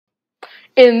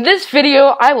In this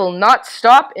video, I will not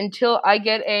stop until I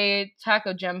get a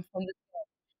taco gem from this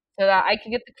so that I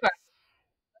can get the Kraken.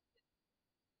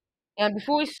 And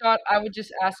before we start, I would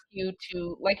just ask you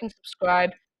to like and subscribe.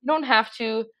 You don't have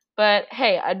to, but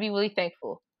hey, I'd be really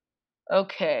thankful.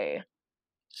 Okay.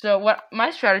 So what my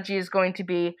strategy is going to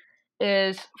be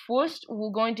is first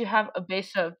we're going to have a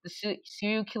base of the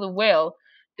serial killer whale.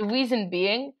 The reason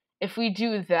being, if we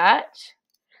do that,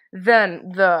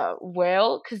 then the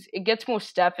whale, because it gets more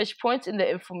starfish points in the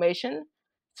information.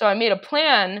 So I made a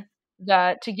plan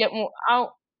that to get more.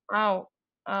 Ow, ow,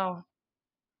 ow.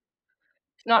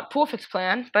 It's not perfect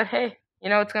plan, but hey,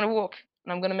 it's gonna work,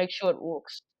 and I'm gonna make sure it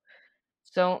works.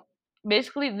 So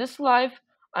basically, this live,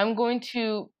 I'm going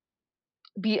to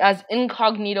be as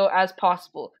incognito as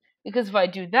possible because if I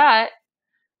do that,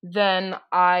 then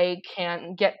I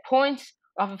can get points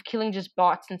off of killing just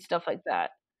bots and stuff like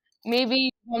that. Maybe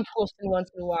one person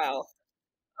once in a while,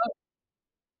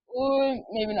 or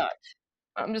maybe not.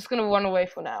 I'm just gonna run away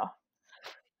for now.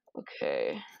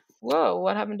 Okay. Whoa,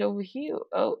 what happened over here?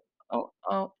 Oh, oh,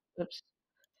 oh. Oops.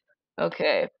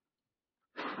 Okay.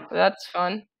 That's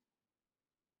fun.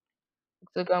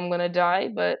 Looks like I'm gonna die,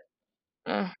 but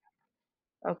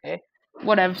okay.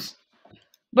 Whatevs.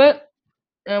 But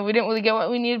we didn't really get what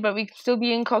we needed, but we can still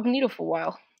be incognito for a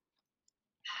while.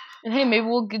 And hey, maybe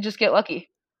we'll just get lucky.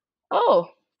 Oh,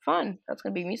 fun. That's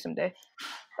gonna be me someday.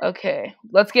 Okay,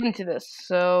 let's get into this.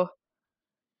 So,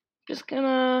 just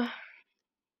gonna.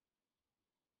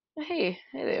 Hey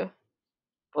there.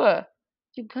 What?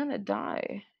 You're gonna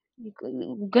die.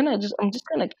 You're gonna just. I'm just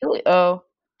gonna kill you. Oh.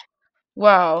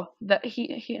 Wow, that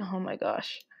he oh my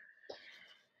gosh.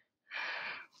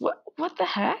 What the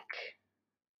heck?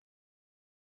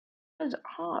 Is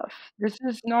off. This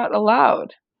is not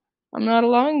allowed. I'm not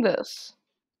allowing this.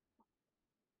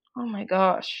 Oh my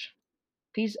gosh.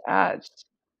 These ads.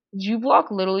 Did you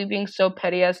block literally being so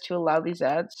petty as to allow these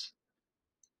ads?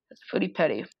 That's pretty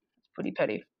petty. That's pretty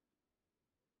petty.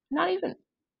 Not even.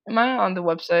 Am I on the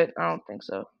website? I don't think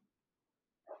so.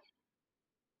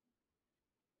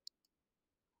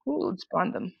 Ooh, let's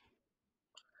bond them.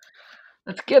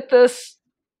 Let's get this.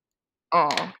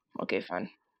 Oh, okay, fine.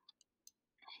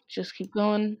 Just keep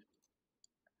going.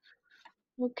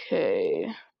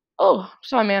 Okay. Oh,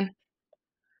 sorry, man.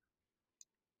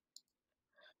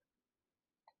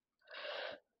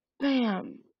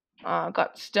 Bam.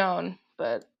 Got stone,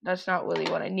 but that's not really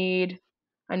what I need.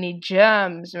 I need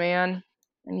gems, man.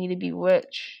 I need to be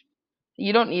rich.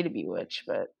 You don't need to be rich,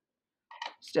 but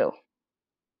still.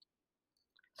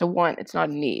 It's a want, it's not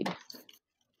a need.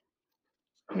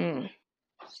 Hmm.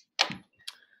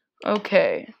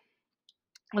 Okay.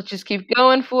 Let's just keep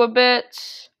going for a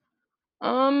bit.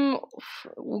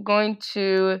 We're going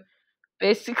to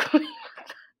basically.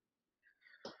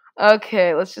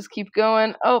 Okay, let's just keep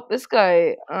going. Oh, this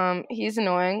guy, he's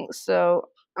annoying, so,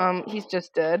 he's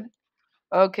just dead.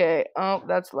 Okay, oh,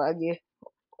 that's laggy.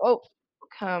 Oh,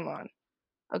 come on.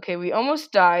 Okay, we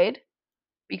almost died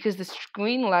because the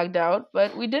screen lagged out,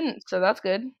 but we didn't, so that's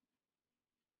good.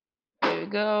 There we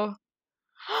go.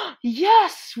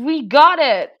 Yes, we got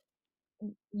it!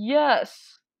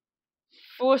 Yes.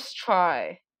 First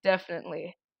try,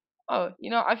 definitely. Oh,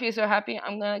 I feel so happy.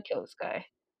 I'm gonna kill this guy.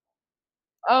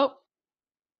 Oh,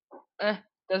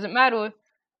 doesn't matter,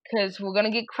 because we're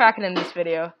gonna get Kraken in this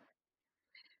video.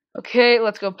 Okay,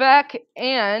 let's go back,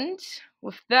 and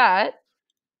with that,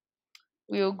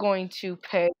 we are going to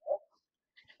pay.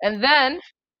 And then,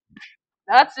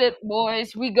 that's it,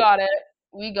 boys. We got it.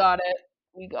 We got it.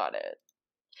 We got it.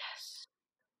 Yes.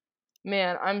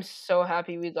 Man, I'm so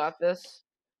happy we got this.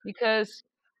 Because,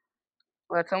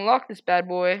 let's unlock this bad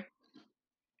boy.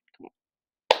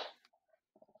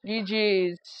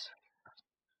 GG's.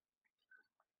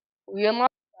 We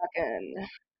unlocked Kraken.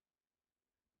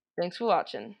 Thanks for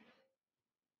watching.